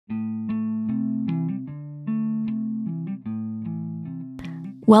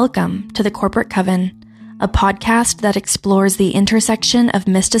Welcome to The Corporate Coven, a podcast that explores the intersection of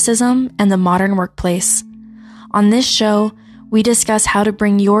mysticism and the modern workplace. On this show, we discuss how to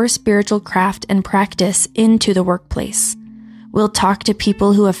bring your spiritual craft and practice into the workplace. We'll talk to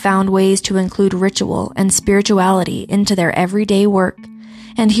people who have found ways to include ritual and spirituality into their everyday work,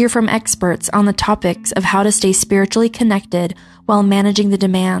 and hear from experts on the topics of how to stay spiritually connected while managing the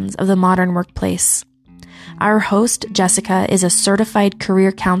demands of the modern workplace. Our host, Jessica, is a certified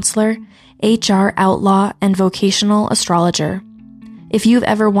career counselor, HR outlaw, and vocational astrologer. If you've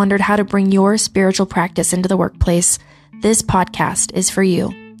ever wondered how to bring your spiritual practice into the workplace, this podcast is for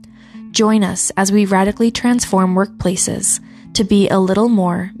you. Join us as we radically transform workplaces to be a little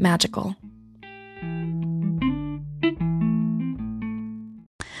more magical.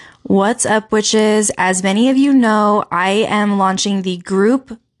 What's up, witches? As many of you know, I am launching the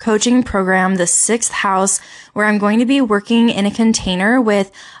group coaching program, The Sixth House, where I'm going to be working in a container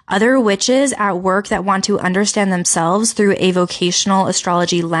with other witches at work that want to understand themselves through a vocational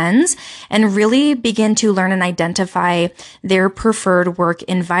astrology lens and really begin to learn and identify their preferred work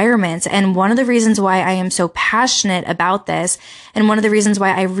environments. And one of the reasons why I am so passionate about this, and one of the reasons why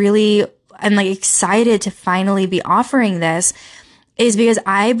I'm excited to finally be offering this, is because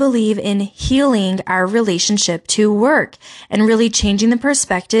I believe in healing our relationship to work and really changing the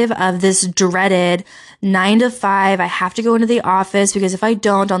perspective of this dreaded 9 to 5. I have to go into the office because if I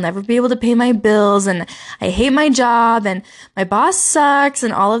don't, I'll never be able to pay my bills, and I hate my job and my boss sucks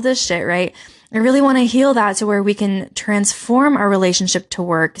and all of this shit, right? I really want to heal that to where we can transform our relationship to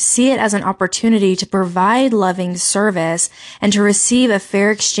work, see it as an opportunity to provide loving service and to receive a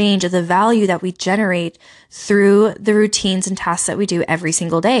fair exchange of the value that we generate through the routines and tasks that we do every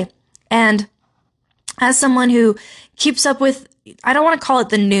single day. And as someone who keeps up with, I don't want to call it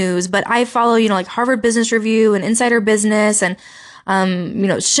the news, but I follow, like Harvard Business Review and Insider Business and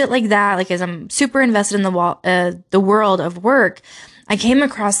shit like that, like as I'm super invested in the world of work, I came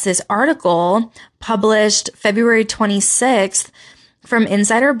across this article published February 26th from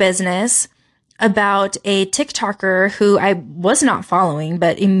Insider Business about a TikToker who I was not following,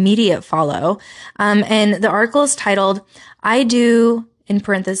 but immediate follow. And the article is titled, "I do," in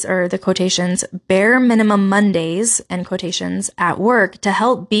parentheses or the quotations, "bare minimum Mondays," end quotations, "at work to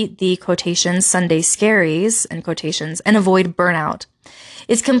help beat the," quotations, "Sunday scaries," end quotations, "and avoid burnout.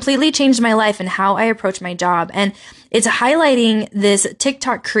 It's completely changed my life and how I approach my job." And it's highlighting this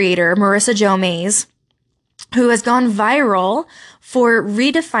TikTok creator, Marissa Jo Mays, who has gone viral for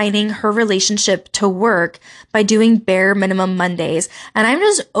redefining her relationship to work by doing bare minimum Mondays. And I'm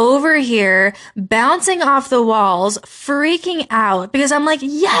just over here bouncing off the walls, freaking out because I'm like,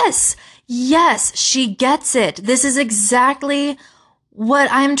 yes, she gets it. This is exactly what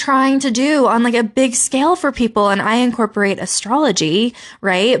I'm trying to do on a big scale for people. And I incorporate astrology,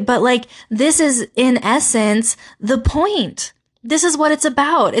 right? But this is in essence the point. This is what it's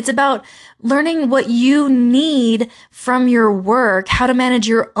about. It's about learning what you need from your work, how to manage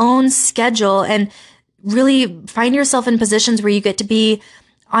your own schedule, and really find yourself in positions where you get to be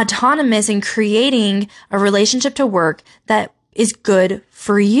autonomous in creating a relationship to work that is good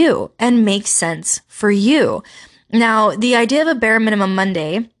for you and makes sense for you. Now, the idea of a bare minimum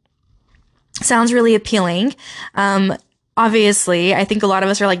Monday sounds really appealing. Obviously, I think a lot of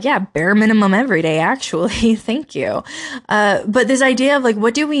us are like, yeah, bare minimum every day, actually. Thank you. But this idea of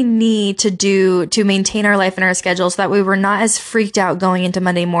what do we need to do to maintain our life and our schedule so that way we're not as freaked out going into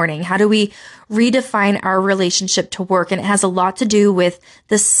Monday morning? How do we redefine our relationship to work? And it has a lot to do with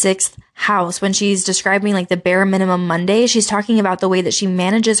the sixth house. When she's describing the bare minimum Monday, she's talking about the way that she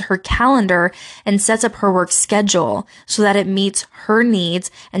manages her calendar and sets up her work schedule so that it meets her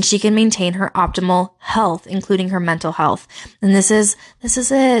needs and she can maintain her optimal health, including her mental health. And this is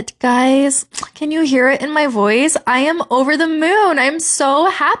it, guys. Can you hear it in my voice? I am over the moon. I'm so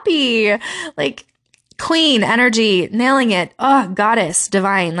happy. Queen energy, nailing it. Oh, goddess,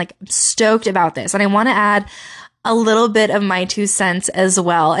 divine. I'm stoked about this. And I want to add a little bit of my 2 cents as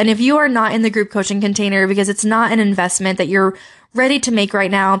well. And if you are not in the group coaching container because it's not an investment that you're ready to make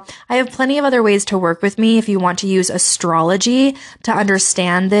right now, I have plenty of other ways to work with me if you want to use astrology to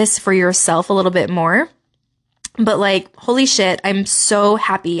understand this for yourself a little bit more. But holy shit, I'm so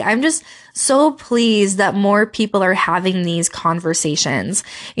happy. I'm just so pleased that more people are having these conversations.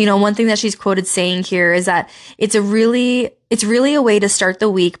 One thing that she's quoted saying here is that it's really a way to start the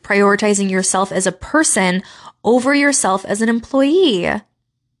week prioritizing yourself as a person over yourself as an employee. And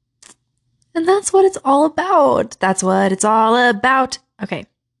that's what it's all about. Okay.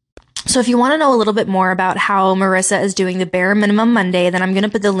 So if you want to know a little bit more about how Marissa is doing the Bare Minimum Monday, then I'm going to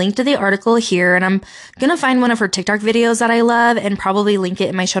put the link to the article here, and I'm going to find one of her TikTok videos that I love and probably link it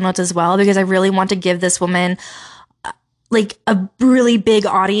in my show notes as well, because I really want to give this woman like a really big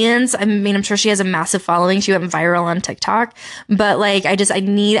audience. I mean, I'm sure she has a massive following. She went viral on TikTok, but like, I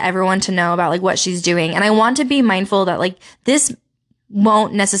need everyone to know about like what she's doing. And I want to be mindful that like this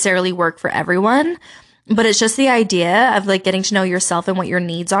won't necessarily work for everyone, but it's just the idea of like getting to know yourself and what your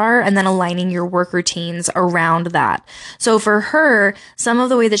needs are, and then aligning your work routines around that. So for her, some of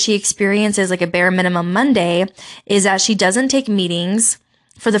the way that she experiences like a Bare Minimum Monday is that she doesn't take meetings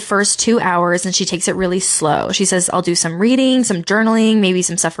for the first 2 hours, and she takes it really slow. She says, I'll do some reading, some journaling, maybe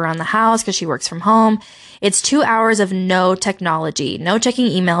some stuff around the house because she works from home. It's 2 hours of no technology, no checking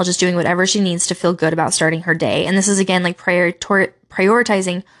email, just doing whatever she needs to feel good about starting her day. And this is again like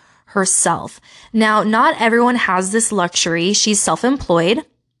prioritizing herself. Now, not everyone has this luxury. She's self-employed.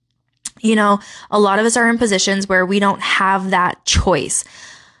 You know, a lot of us are in positions where we don't have that choice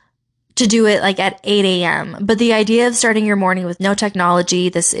to do it like at 8 a.m. But the idea of starting your morning with no technology,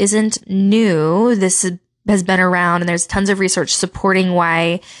 this isn't new. This has been around, and there's tons of research supporting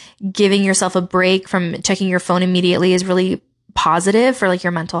why giving yourself a break from checking your phone immediately is really positive for like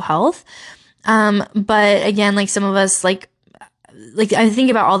your mental health. But again, like some of us, like I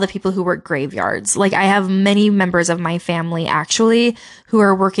think about all the people who work graveyards. Like I have many members of my family actually who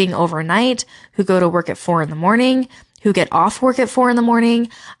are working overnight, who go to work at 4 a.m, who get off work at 4 a.m.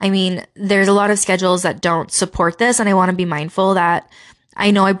 I mean, there's a lot of schedules that don't support this. And I want to be mindful that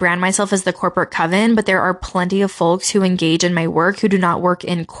I know I brand myself as the corporate coven, but there are plenty of folks who engage in my work who do not work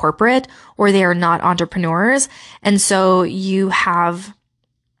in corporate, or they are not entrepreneurs. And so you have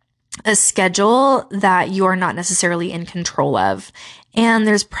a schedule that you are not necessarily in control of. And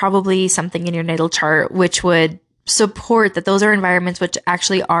there's probably something in your natal chart which would support that those are environments which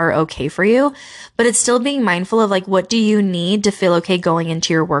actually are okay for you, but it's still being mindful of like, what do you need to feel okay going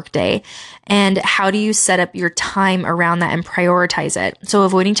into your workday, and how do you set up your time around that and prioritize it? So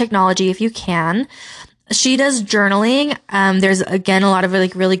avoiding technology if you can. She does journaling. There's again, a lot of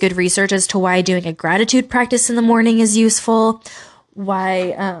like really good research as to why doing a gratitude practice in the morning is useful.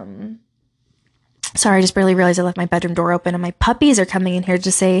 Why, sorry, I just barely realized I left my bedroom door open and my puppies are coming in here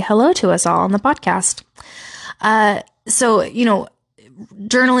to say hello to us all on the podcast. So, you know,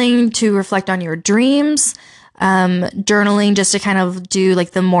 journaling to reflect on your dreams, journaling just to kind of do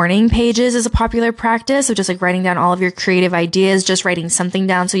like the morning pages is a popular practice of just like writing down all of your creative ideas, just writing something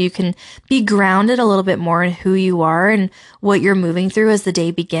down so you can be grounded a little bit more in who you are and what you're moving through as the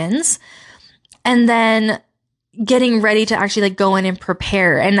day begins. And then getting ready to actually like go in and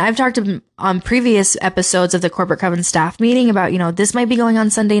prepare. And I've talked on previous episodes of the Corporate Coven staff meeting about, you know, this might be going on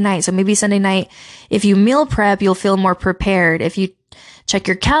Sunday night. So maybe Sunday night, if you meal prep, you'll feel more prepared. If you check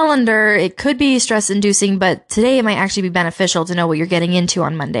your calendar, it could be stress inducing, but today it might actually be beneficial to know what you're getting into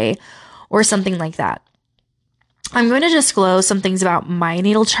on Monday or something like that. I'm going to disclose some things about my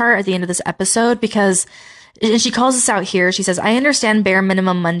natal chart at the end of this episode because, and she calls us out here. She says, I understand Bare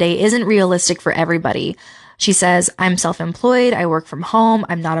Minimum Monday isn't realistic for everybody. She says, I'm self-employed, I work from home,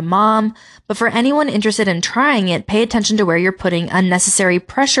 I'm not a mom, but for anyone interested in trying it, pay attention to where you're putting unnecessary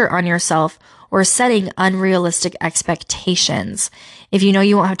pressure on yourself or setting unrealistic expectations. If you know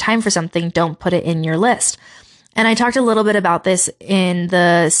you won't have time for something, don't put it in your list. And I talked a little bit about this in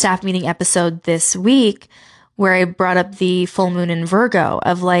the staff meeting episode this week, where I brought up the full moon in Virgo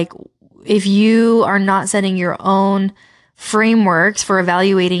of like, if you are not setting your own frameworks for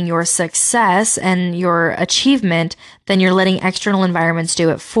evaluating your success and your achievement, then you're letting external environments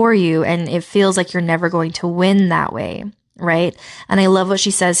do it for you. And it feels like you're never going to win that way. Right. And I love what she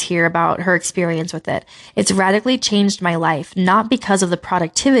says here about her experience with it. It's radically changed my life, not because of the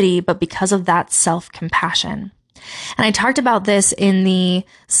productivity, but because of that self-compassion. And I talked about this in the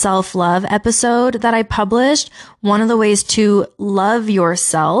self-love episode that I published. One of the ways to love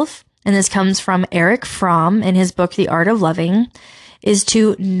yourself, and this comes from Eric Fromm in his book, The Art of Loving, is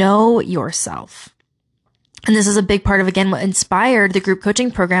to know yourself. And this is a big part of, again, what inspired the group coaching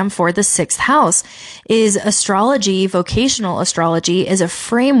program for the 6th house is astrology. Vocational astrology is a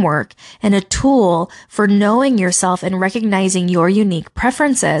framework and a tool for knowing yourself and recognizing your unique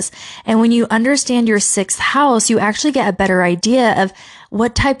preferences. And when you understand your 6th house, you actually get a better idea of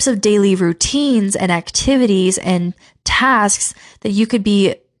what types of daily routines and activities and tasks that you could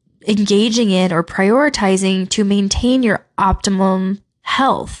be engaging in or prioritizing to maintain your optimum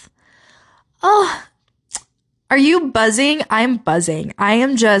health. Oh, are you buzzing? I'm buzzing. I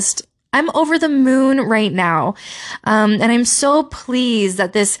am just I'm over the moon right now. And I'm so pleased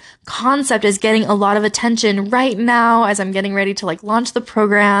that this concept is getting a lot of attention right now as I'm getting ready to launch the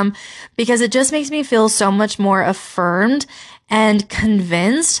program, because it just makes me feel so much more affirmed and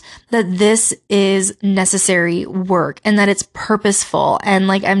convinced that this is necessary work and that it's purposeful.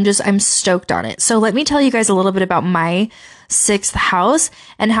 And I'm stoked on it. So let me tell you guys a little bit about my 6th house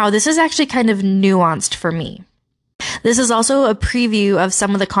and how this is actually kind of nuanced for me. This is also a preview of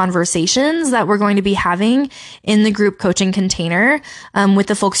some of the conversations that we're going to be having in the group coaching container with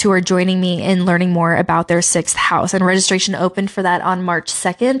the folks who are joining me in learning more about their 6th house. And registration opened for that on March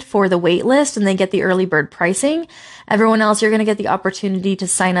 2nd for the wait list, and they get the early bird pricing. Everyone else, you're going to get the opportunity to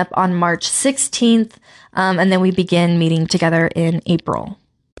sign up on March 16th, and then we begin meeting together in April.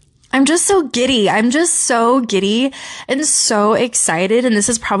 I'm just so giddy. I'm just so giddy and so excited. And this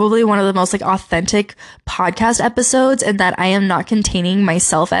is probably one of the most authentic podcast episodes, and that I am not containing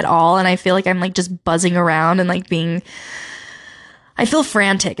myself at all. And I feel like I'm just buzzing around and I feel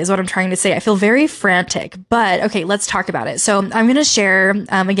frantic is what I'm trying to say. I feel very frantic, but okay, let's talk about it. So I'm going to share,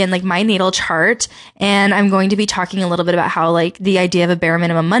 again, my natal chart, and I'm going to be talking a little bit about how the idea of a bare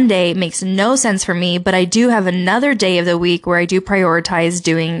minimum Monday makes no sense for me, but I do have another day of the week where I do prioritize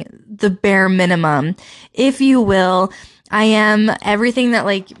doing the bare minimum, if you will. I am everything that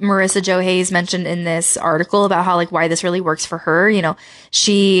Marissa Jo Hayes mentioned in this article about how why this really works for her.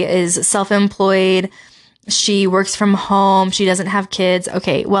 She is self-employed. She works from home. She doesn't have kids.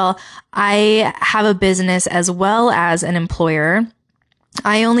 Okay, well, I have a business as well as an employer.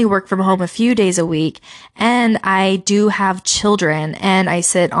 I only work from home a few days a week, and I do have children, and I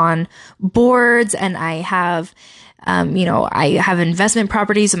sit on boards, and I have I have investment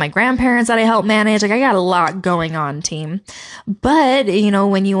properties with my grandparents that I help manage. I got a lot going on, team. But,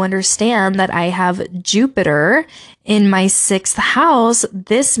 when you understand that I have Jupiter in my 6th house,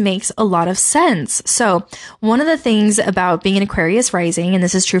 this makes a lot of sense. So one of the things about being an Aquarius rising, and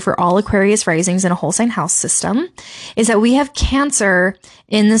this is true for all Aquarius risings in a whole sign house system, is that we have Cancer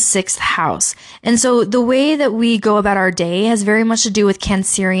in the 6th house. And so the way that we go about our day has very much to do with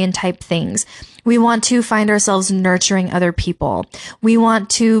Cancerian type things. We want to find ourselves nurturing other people. We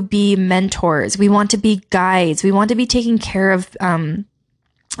want to be mentors. We want to be guides. We want to be taking care of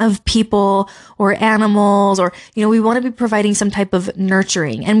people or animals, or, we want to be providing some type of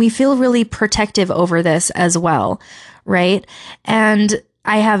nurturing. And we feel really protective over this as well, right? And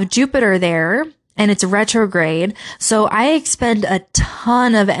I have Jupiter there, and it's retrograde. So I expend a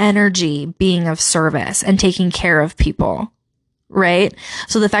ton of energy being of service and taking care of people. Right?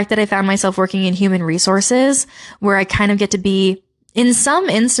 So the fact that I found myself working in human resources, where I kind of get to be, in some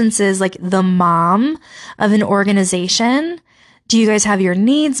instances, the mom of an organization. Do you guys have your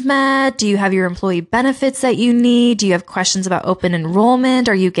needs met? Do you have your employee benefits that you need? Do you have questions about open enrollment?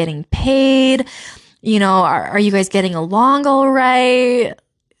 Are you getting paid? Are you guys getting along all right?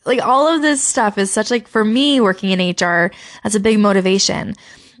 All of this stuff is such for me working in HR, that's a big motivation.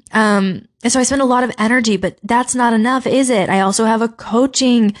 And so I spend a lot of energy, but that's not enough, is it? I also have a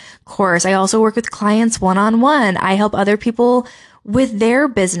coaching course. I also work with clients one-on-one. I help other people with their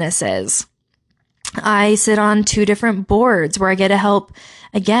businesses. I sit on 2 different boards where I get to help,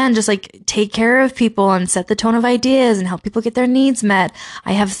 again, just take care of people and set the tone of ideas and help people get their needs met.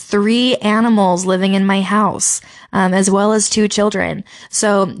 I have 3 animals living in my house, as well as 2 children.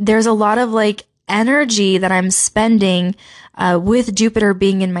 So there's a lot of energy that I'm spending with Jupiter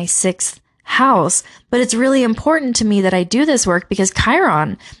being in my 6th house. But it's really important to me that I do this work because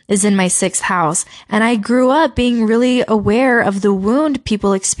Chiron is in my 6th house. And I grew up being really aware of the wound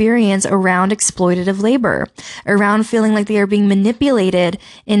people experience around exploitative labor, around feeling like they are being manipulated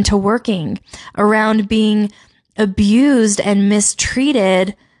into working, around being abused and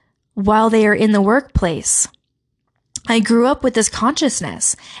mistreated while they are in the workplace. I grew up with this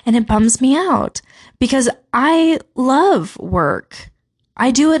consciousness, and it bums me out because I love work. I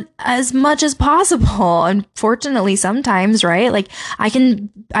do it as much as possible. Unfortunately, sometimes, right? I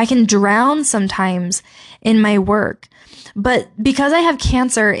can drown sometimes in my work. But because I have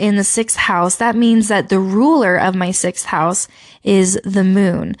Cancer in the 6th house, that means that the ruler of my 6th house is the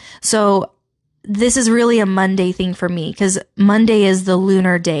moon. So this is really a Monday thing for me because Monday is the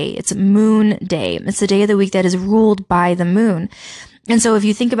lunar day. It's moon day. It's the day of the week that is ruled by the moon. And so if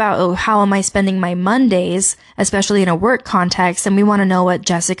you think about, how am I spending my Mondays, especially in a work context, then we want to know what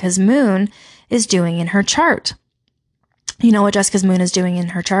Jessica's moon is doing in her chart. You know what Jessica's moon is doing in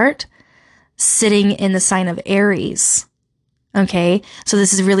her chart? Sitting in the sign of Aries. Okay. So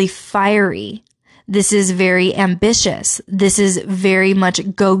this is really fiery. This is very ambitious. This is very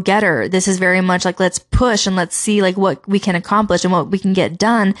much go-getter. This is very much like, let's push and let's see like what we can accomplish and what we can get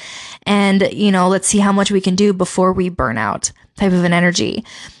done. And, let's see how much we can do before we burn out type of an energy.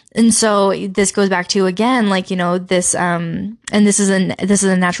 And so this goes back to, again, like, this, and this is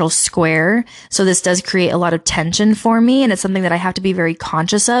a natural square. So this does create a lot of tension for me. And it's something that I have to be very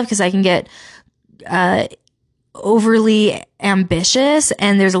conscious of, because I can get, overly ambitious,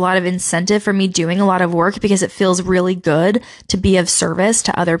 and there's a lot of incentive for me doing a lot of work because it feels really good to be of service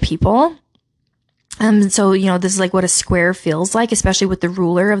to other people. So, this is like what a square feels like, especially with the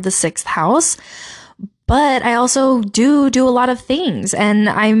ruler of the 6th house. But I also do a lot of things, and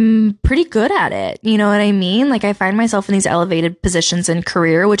I'm pretty good at it. You know what I mean? Like, I find myself in these elevated positions in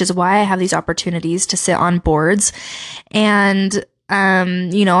career, which is why I have these opportunities to sit on boards. And,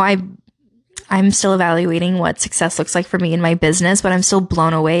 I'm still evaluating what success looks like for me in my business, but I'm still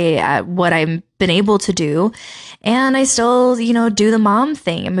blown away at what I've been able to do. And I still, do the mom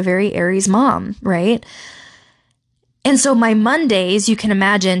thing. I'm a very Aries mom, right? And so my Mondays, you can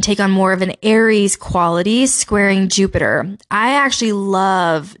imagine, take on more of an Aries quality, squaring Jupiter. I actually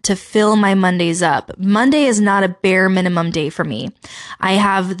love to fill my Mondays up. Monday is not a bare minimum day for me. I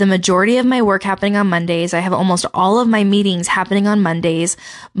have the majority of my work happening on Mondays. I have almost all of my meetings happening on Mondays.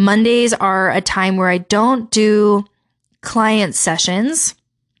 Mondays are a time where I don't do client sessions,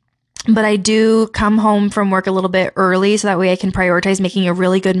 but I do come home from work a little bit early so that way I can prioritize making a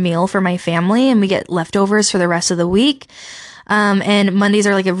really good meal for my family, and we get leftovers for the rest of the week. And Mondays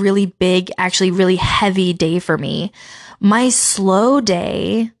are like a really big, actually really heavy day for me. My slow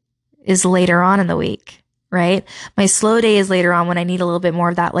day is later on in the week, right? My slow day is later on when I need a little bit more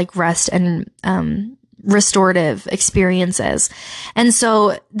of that like rest and, restorative experiences. And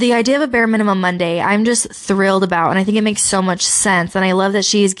so the idea of a bare minimum Monday, I'm just thrilled about, and I think it makes so much sense. And I love that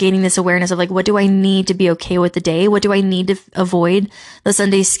she is gaining this awareness of like, what do I need to be okay with the day? What do I need to avoid the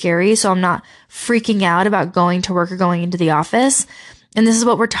Sunday scary, so I'm not freaking out about going to work or going into the office? And this is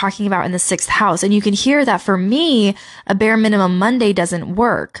what we're talking about in the 6th house. And you can hear that for me, a bare minimum Monday doesn't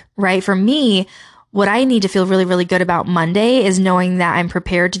work, right? For me, what I need to feel really, really good about Monday is knowing that I'm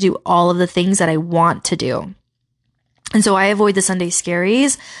prepared to do all of the things that I want to do. And so I avoid the Sunday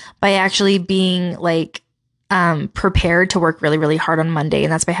scaries by actually being like, prepared to work really, really hard on Monday.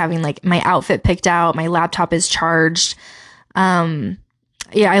 And that's by having like my outfit picked out. My laptop is charged. I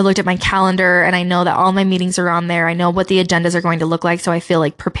looked at my calendar and I know that all my meetings are on there. I know what the agendas are going to look like. So I feel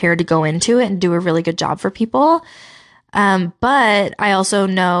like prepared to go into it and do a really good job for people. But I also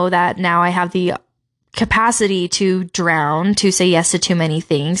know that now I have the capacity to drown, to say yes to too many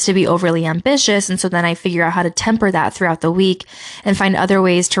things, to be overly ambitious. And so then I figure out how to temper that throughout the week and find other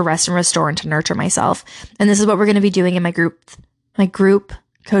ways to rest and restore and to nurture myself. And this is what we're going to be doing in my group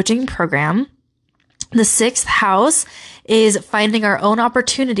coaching program. The 6th house is finding our own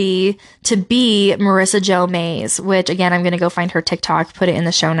opportunity to be Marissa Jo Mays, which again, I'm going to go find her TikTok, put it in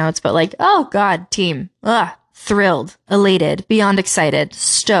the show notes, but like, oh God, team, thrilled, elated, beyond excited,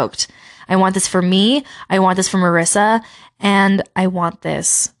 stoked. I want this for me. I want this for Marissa, and I want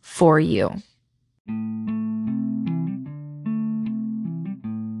this for you.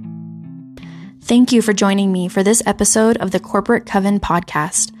 Thank you for joining me for this episode of the Corporate Coven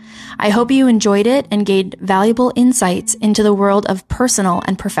podcast. I hope you enjoyed it and gained valuable insights into the world of personal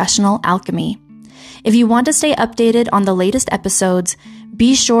and professional alchemy. If you want to stay updated on the latest episodes,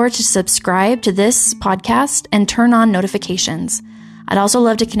 be sure to subscribe to this podcast and turn on notifications. I'd also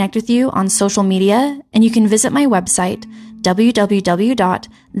love to connect with you on social media, and you can visit my website,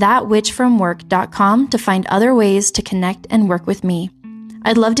 www.thatwitchfromwork.com, to find other ways to connect and work with me.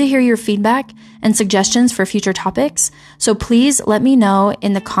 I'd love to hear your feedback and suggestions for future topics, so please let me know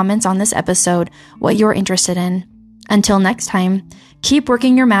in the comments on this episode what you're interested in. Until next time, keep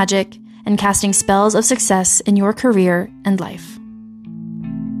working your magic and casting spells of success in your career and life.